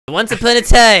Once upon a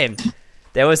time,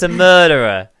 there was a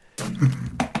murderer.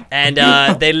 And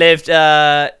they lived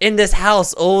in this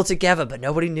house all together, but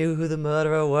nobody knew who the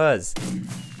murderer was.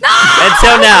 No!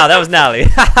 Until now, that was Nally.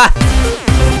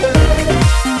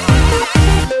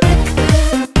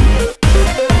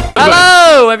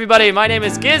 Hello, everybody. My name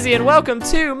is Gizzy, and welcome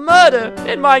to Murder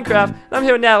in Minecraft. I'm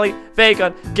here with Nally,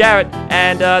 Bacon, Garrett,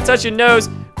 and touch your nose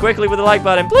quickly with the like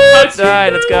button. Please. All right,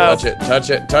 let's go. Touch it, touch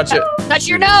it, touch it. Touch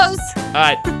your nose. All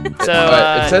right. So,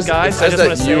 it says, guys, it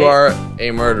says that you are a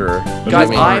murderer.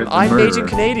 Guys, I'm Bajan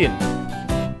Canadian.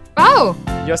 Oh.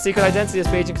 Your secret identity is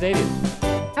Bajan Canadian.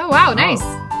 Oh wow, nice.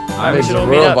 I'm a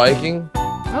rural Viking.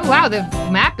 Oh wow, the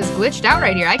map is glitched out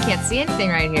right here. I can't see anything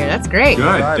right here. That's great. Good.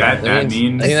 That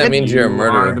means I think that means you're a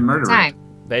murderer. The murderer. Time.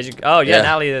 Oh yeah,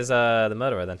 Nally is the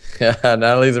murderer then. Yeah,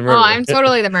 Natalie's a murderer. Oh, I'm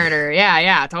totally the murderer.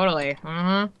 Yeah, totally.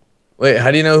 Wait,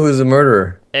 how do you know who's the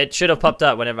murderer? It should have popped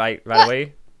up whenever right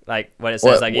away, like when it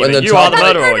says like when either you are the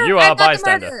murderer or you are a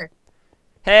bystander.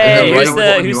 Hey,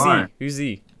 who's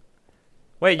he?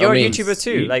 Wait, you're a YouTuber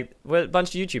too. Like we're a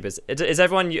bunch of YouTubers. Is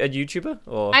everyone a YouTuber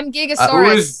or? I'm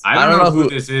Gigasaurus. I don't know who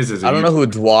this is. I don't know who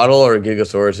Dwaddle or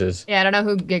Gigasaurus is. Yeah, I don't know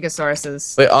who Gigasaurus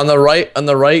is. Wait, on the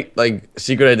right, like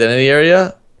secret identity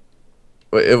area.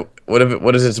 Wait,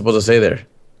 what is it supposed to say there?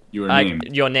 Your name.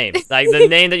 Your name. Like the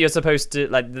name that you're supposed to.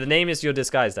 Like the name is you're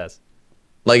disguised as.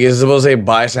 Like is it supposed to say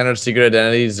bystander secret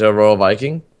identity is a royal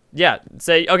Viking? Yeah.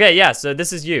 Say okay. Yeah. So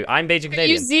this is you. I'm Bajan Canadian.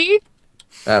 You Z?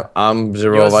 I'm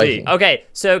Zero Viking. Okay,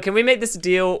 so can we make this a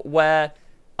deal where,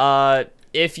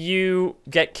 if you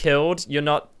get killed, you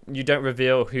don't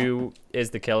reveal who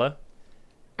is the killer?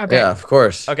 Okay. Yeah, of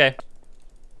course. Okay.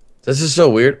 This is so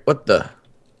weird. What the?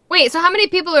 Wait, so how many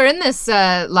people are in this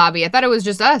lobby? I thought it was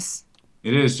just us.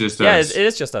 It is just us. Yeah, it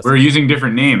is just us. We're using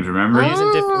different names, remember?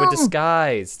 We're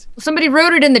disguised. Somebody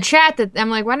wrote it in the chat that I'm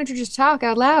like, why don't you just talk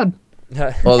out loud?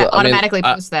 Well, automatically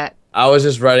post that. I was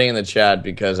just writing in the chat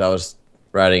because I was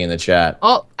writing in the chat.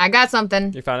 Oh, I got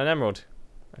something. You found an emerald.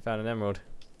 I found an emerald.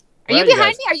 Are you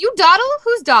behind me? Are you Doddle?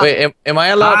 Who's Doddle? Wait, am I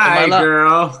allowed? Hi,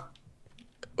 girl.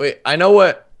 Wait, I know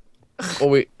what. Oh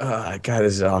wait, God,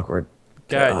 this is awkward.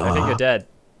 Garrett, I think you're dead.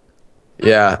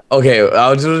 Yeah. Okay,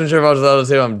 I just wasn't sure if I was allowed to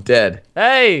say I'm dead.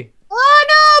 Hey. Oh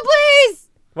no, please.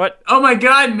 What? Oh my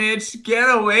God, Mitch, get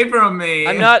away from me.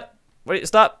 I'm not. Wait,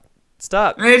 stop.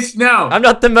 Stop. Mitch, no. I'm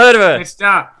not the murderer. Mitch,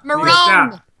 stop. Maroon.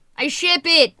 Stop. I ship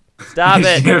it. Stop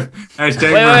it. Wait.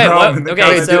 What?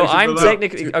 Okay, so I'm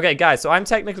technically guys. So I'm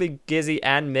technically Gizzy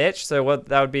and Mitch. So what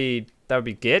that would be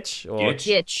Gitch or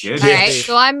Gitch. All right.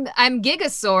 So I'm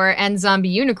Gigasaur and Zombie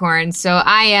Unicorn. So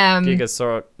I am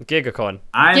Gigacorn.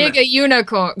 Giga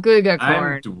Unicorn. Gigacorn.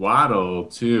 I'm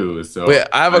Dwaddle too. So wait,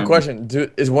 I have a question.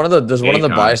 Does one of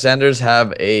the bystanders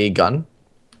have a gun?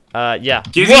 Yeah.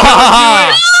 Gizzy, don't do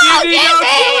it. Gizzy, don't do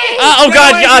it. Oh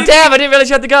God! Damn! I didn't realize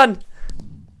you had the gun.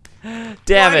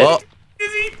 Damn it! Well,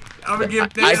 I'm gonna give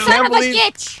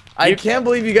I can't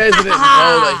believe you guys didn't know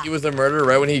that he was the murderer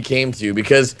right when he came to you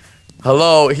because,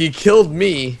 hello, he killed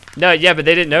me. No, yeah, but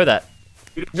they didn't know that.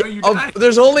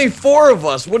 There's only 4 of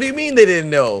us. What do you mean they didn't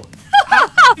know?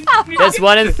 There's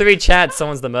 1 in 3 chats.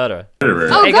 Someone's the murderer.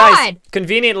 Oh hey God! Guys,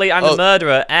 conveniently, I'm the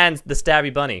murderer and the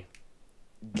stabby bunny.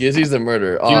 Gizzy's the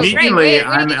murderer. Conveniently,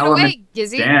 I'm Element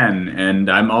Dan, and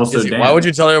I'm also Gizzy, Dan. why would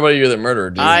you tell everybody you're the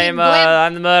murderer, dude? I'm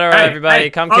the murderer. Hey, everybody, hey,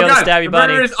 come kill the stabby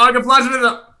bunny.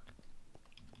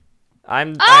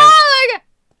 I'm.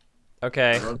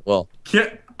 Okay. Well.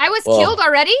 I was killed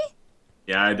already.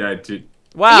 Yeah, I died too.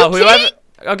 Wow. Whoever.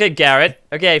 Okay, Garrett.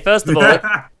 Okay, first of all,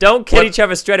 don't kill each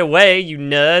other straight away, you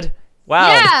nerd. Wow.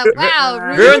 Yeah.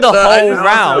 Wow. Ruined the whole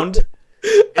round.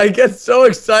 I get so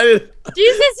excited.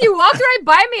 Jesus, you walked right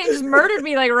by me and just murdered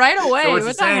me like right away. So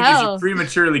what the hell? You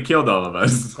prematurely killed all of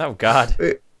us. Oh God.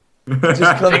 Just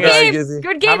come back, Gizzy.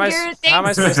 Good game, Garrett. How am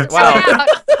I supposed to? Wow.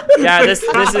 Yeah, this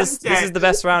is the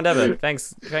best round ever.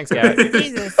 Thanks, Garrett.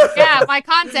 Jesus. Yeah, my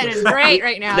content is great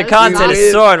right now. The content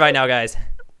is soaring right now, guys.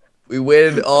 We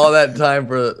waited all that time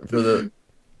for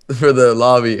the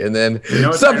lobby, and then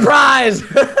surprise!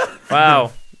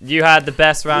 Wow, you had the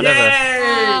best round ever.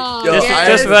 Oh,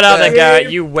 just put out there,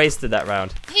 Garrett. You wasted that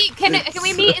round. Hey, can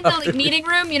we meet in the meeting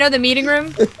room? You know the meeting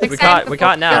room. We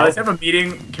can't now. Let's have a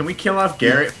meeting. Can we kill off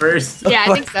Garrett first? Yeah,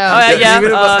 I think so.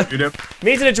 Yeah.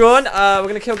 Meeting adjourned. We're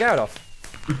gonna kill Garrett off.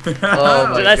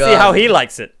 Let's see how he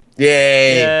likes it.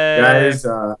 Yay. Guys.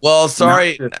 Well,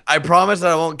 sorry. I promise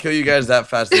that I won't kill you guys that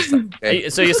fast this time. Okay?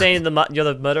 So you're saying you're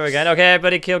the murderer again? Okay,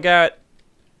 everybody, kill Garrett.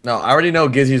 No, I already know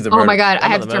Gizzy's the murderer. Oh my God, I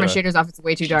have to turn my shaders off. It's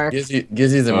way too dark.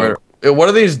 Gizzy's the murderer. What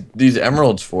are these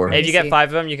emeralds for? Hey, if you get 5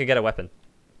 of them, you can get a weapon.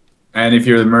 And if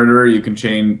you're the murderer, you can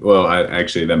chain. Well,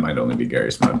 actually, that might only be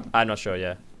Gary's mode. I'm not sure.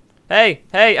 Yeah. Hey,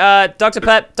 Dr.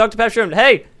 Pepshroom.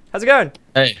 Hey, how's it going?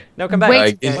 Hey. No, come back.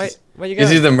 Wait. Wait, where you going?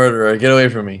 Gizzy's the murderer. Get away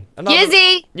from me.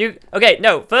 Gizzy! Okay,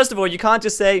 no, first of all, you can't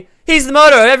just say, he's the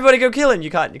murderer, everybody go kill him. You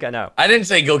can't, no. I didn't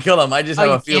say go kill him. I just have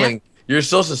a feeling you're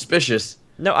so suspicious.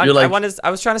 No, I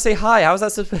was trying to say hi. How was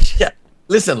that suspicious? Yeah.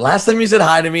 Listen, last time you said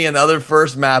hi to me in the other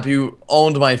first map, you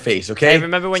owned my face, okay? Hey,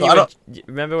 remember when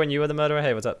you were the murderer?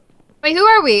 Hey, what's up? Wait, who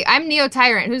are we? I'm Neo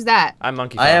Tyrant. Who's that? I'm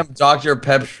Monkey Farm. I am Dr.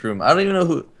 Pepshroom. I don't even know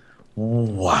who.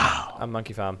 Wow. I'm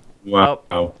Monkey Farm. Wow.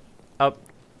 Oh.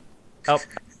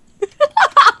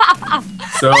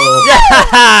 So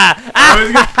I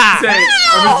was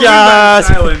gonna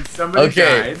say, silence. Somebody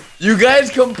died. You guys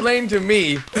complained to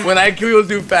me when I killed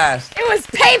too fast. It was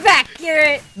payback,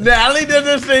 Garrett. Natalie did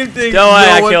the same thing. Don't worry,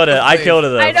 I killed it. I killed it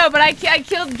though. I know, but I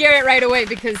killed Garrett right away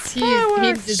because he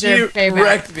deserved payback. She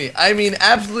wrecked me. I mean,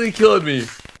 absolutely killed me.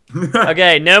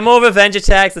 Okay, no more revenge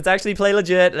attacks. Let's actually play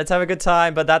legit. Let's have a good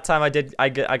time. But that time I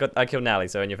killed Natalie,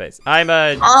 so in your face. I'm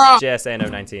a JSA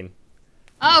 019.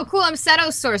 Oh, cool. I'm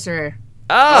Seto's sorcerer.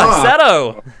 Oh,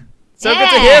 Seto. So good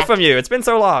to hear from you. It's been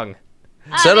so long.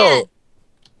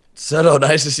 Seto,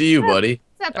 nice to see you, buddy.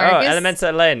 What's up, Oh, Argus?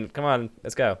 Elemental Lane. Come on,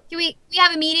 let's go. Can we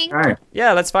have a meeting? Hi.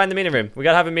 Yeah, let's find the meeting room. We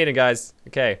gotta have a meeting, guys.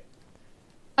 Okay.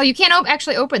 Oh, you can't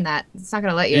actually open that. It's not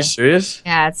gonna let Are you. you serious?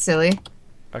 Yeah, it's silly.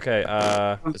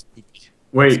 Okay,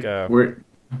 Wait, go.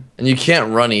 And you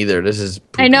can't run either. This is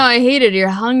poopy. I know, I hate it. You're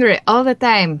hungry all the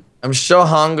time. I'm so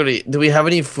hungry. Do we have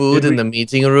any food in the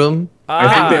meeting room?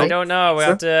 I don't know. We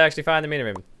have to actually find the meeting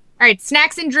room. All right,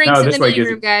 snacks and drinks in the meeting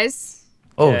room, guys.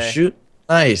 Oh, Okay. shoot.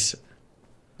 Nice.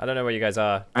 I don't know where you guys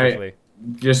are. Truthfully.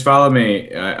 Just follow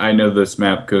me. I know this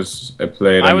map because I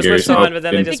played. I was with someone, but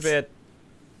then they disappeared.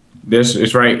 This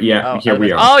is right. Yeah, here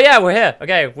we are. Oh yeah, we're here.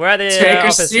 Okay, we're at the Take a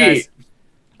office, seat. guys.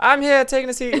 I'm here taking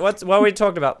a seat. What are we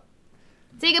talking about?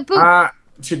 Take a poop.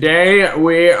 Today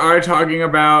we are talking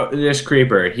about this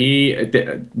creeper.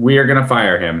 We are gonna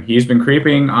fire him. He's been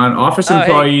creeping on office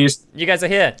employees. Hey, you guys are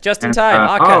here just in time.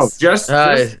 Arcus. Just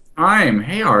time.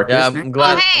 Hey, Arcus. Yeah, I'm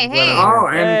glad. Hey.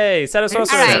 Hey, Seto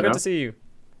Sorcerer. Alright. Good to see you.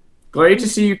 Great to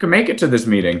see you can make it to this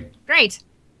meeting. Great.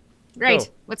 Cool.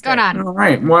 What's going on? All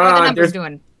right. What are the Well, numbers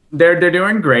doing? they're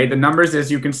doing great. The numbers, as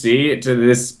you can see, to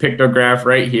this pictograph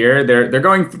right here, they're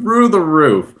going through the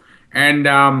roof. And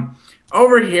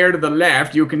over here to the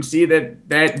left, you can see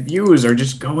that views are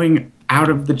just going out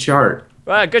of the chart.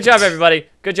 Well, good job, everybody.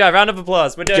 Good job. Round of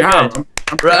applause. We're doing good.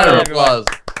 I'm proud Round of of applause.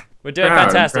 We're doing Proud,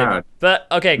 fantastic. proud. But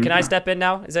okay, can I step in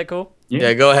now? Is that cool?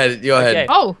 Yeah, go ahead. Go ahead. Okay.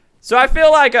 Oh, So I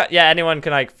feel like anyone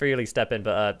can like freely step in,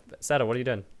 but Seto, what are you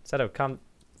doing? Seto, come.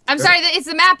 I'm sorry. It's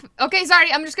the map. Okay,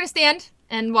 sorry. I'm just gonna stand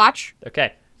and watch.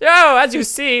 Okay. So as you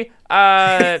see,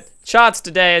 charts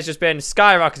today has just been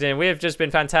skyrocketing. We have just been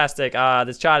fantastic.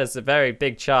 This chart is a very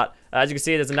big chart. As you can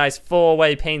see, there's a nice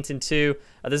four-way painting too.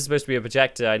 This is supposed to be a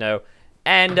projector, I know.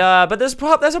 And but there's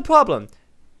a problem.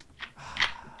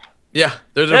 Yeah,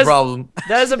 there's a problem.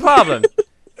 There's a problem.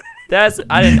 I'm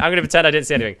gonna pretend I didn't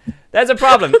see anything. There's a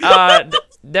problem.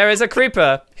 There is a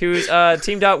creeper who's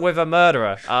teamed up with a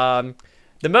murderer.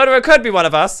 The murderer could be one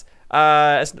of us.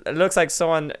 It looks like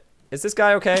someone. Is this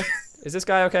guy okay? Is this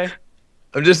guy okay?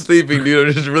 I'm just sleeping, dude.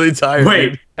 I'm just really tired.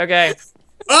 Wait. Okay.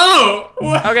 Oh!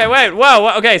 What? Okay, wait.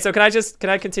 Whoa. Okay, so can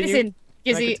I continue? Listen,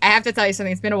 Gizzy, I have to tell you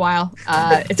something. It's been a while. It's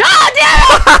damn!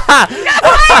 I'm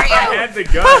gonna fire I you! had the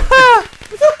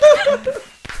gun.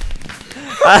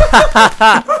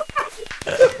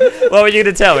 What were you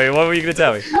gonna tell me? What were you gonna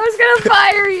tell me? I was gonna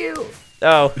fire you.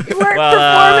 Oh, You weren't well,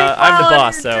 performing I'm the well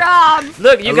boss, on so. your job.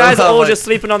 Look, you I guys love are how all much- just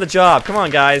sleeping on the job. Come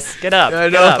on, guys, get up. Yeah, I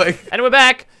get know, up. like- And we're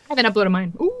back. I haven't uploaded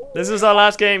mine. Ooh. This is our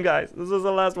last game, guys. This is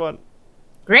the last one.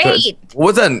 Great.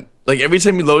 What's that? Like every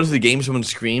time you load into the game, someone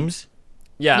screams?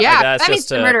 Yeah, Yeah, I guess that means just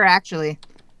the murderer, actually.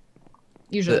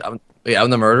 Usually. Wait,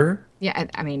 I'm the murderer? Yeah,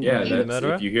 I mean. Yeah, the that's,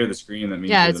 murderer? if you hear the scream, that means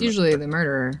Yeah, you're it's the usually the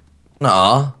murderer.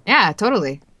 Nah. Yeah,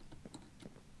 totally.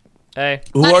 Hey,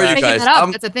 Who Not are you making guys? that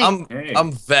up, that's a thing.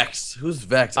 I'm vexed. Who's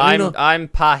vexed? I don't know. I'm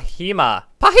Pahima.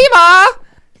 Pahima!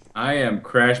 I am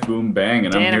Crash Boom Bang,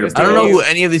 and Dan, I'm it here was to I don't know you. who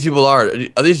any of these people are.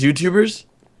 Are these YouTubers?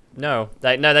 No,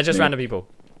 they're just Yeah. random people.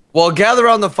 Well, gather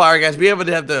around the fire, guys. We have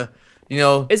to, you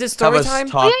know. Is it story have us time?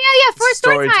 talk- Yeah, for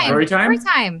story time. Story time? Story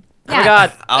time. Oh my Yeah. god.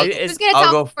 Who's gonna I'll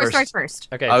tell go for story first. first?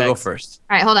 Okay, I'll go thanks. first.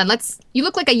 All right, hold on. You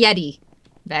look like a Yeti,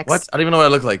 Vex. What? I don't even know what I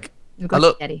look like. You look I like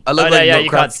look. a Yeti. I look Oh, no, like yeah, no you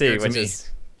crap can't see, to which me. is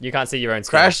you can't see your own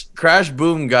skin. Crash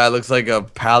Boom guy looks like a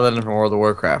paladin from World of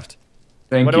Warcraft.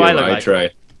 Thank What you. do I look like? try.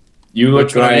 You look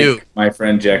Which one are like you? my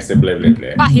friend Jackson. Blah blah blah.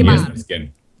 Pahima. He has no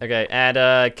skin. Okay, and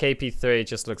KP3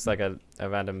 just looks like a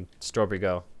random strawberry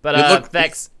girl. But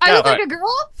Vex, I go. look like a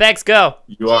girl? Vex, go.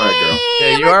 You are a girl.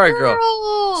 Yeah, you are a girl.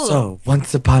 So,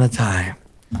 once upon a time,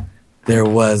 there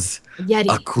was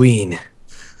Yeti. a queen.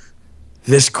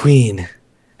 This queen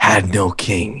had no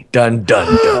king. Dun dun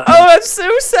dun. Oh, I'm so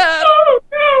sad.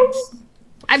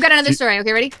 I've got another story.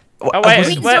 Okay, ready? Oh wait,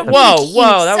 Queens wait, don't whoa, need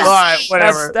whoa, that kings. was Alright,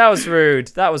 whatever. that was rude.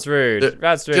 That was rude.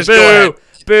 That's rude. Just Boo, go ahead.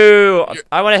 boo.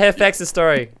 I want to hear Vex's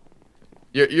story.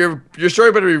 Your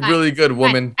story better be really good,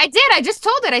 woman. I did. I just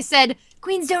told it. I said,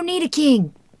 queens don't need a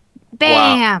king.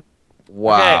 Bam.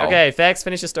 Wow. Okay, Vex,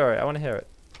 finish your story. I want to hear it.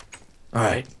 All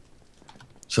right.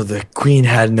 So the queen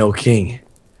had no king,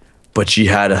 but she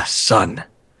had a son.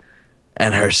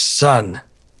 And her son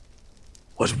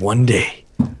was one day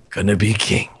gonna be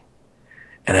king.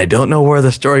 And I don't know where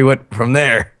the story went from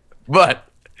there, but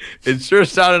it sure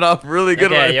sounded off really good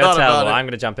when Okay, I you're thought terrible. about it. I'm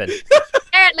gonna jump in. All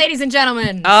right, ladies and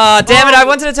gentlemen. Oh, damn it! I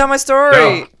wanted to tell my story. No.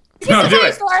 You No, can do tell your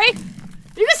it. story.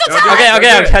 You can still No, tell do it. Okay, okay,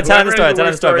 Whoever okay. Tell has the story. the Tell the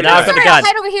worst story. story But now I've got Sorry, the I'll gun.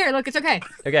 hide over here. Look, it's okay.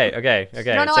 Okay.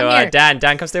 No, no, So I'm here.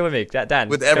 Dan, come stay with me. Dan.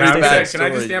 With Can every I, bad can I just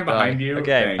story stand done. behind you?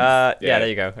 Okay. Thanks. Yeah, there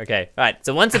you go. Okay. All right.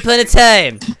 So once upon a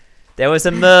time, there was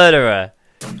a murderer.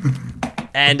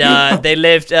 And they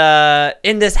lived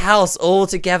in this house all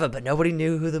together, but nobody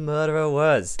knew who the murderer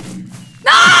was.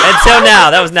 Until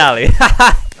now. That was Nally.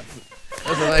 That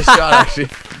was a nice shot, actually.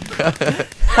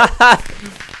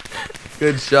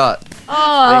 Good shot.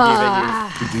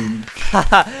 Oh.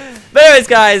 But anyways,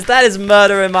 guys, that is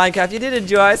Murder in Minecraft. If you did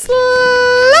enjoy,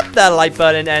 slap that like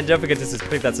button, and don't forget to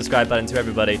click that subscribe button to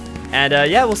everybody. And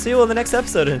yeah, we'll see you all in the next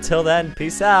episode. Until then,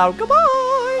 peace out. Goodbye.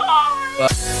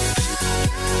 Bye.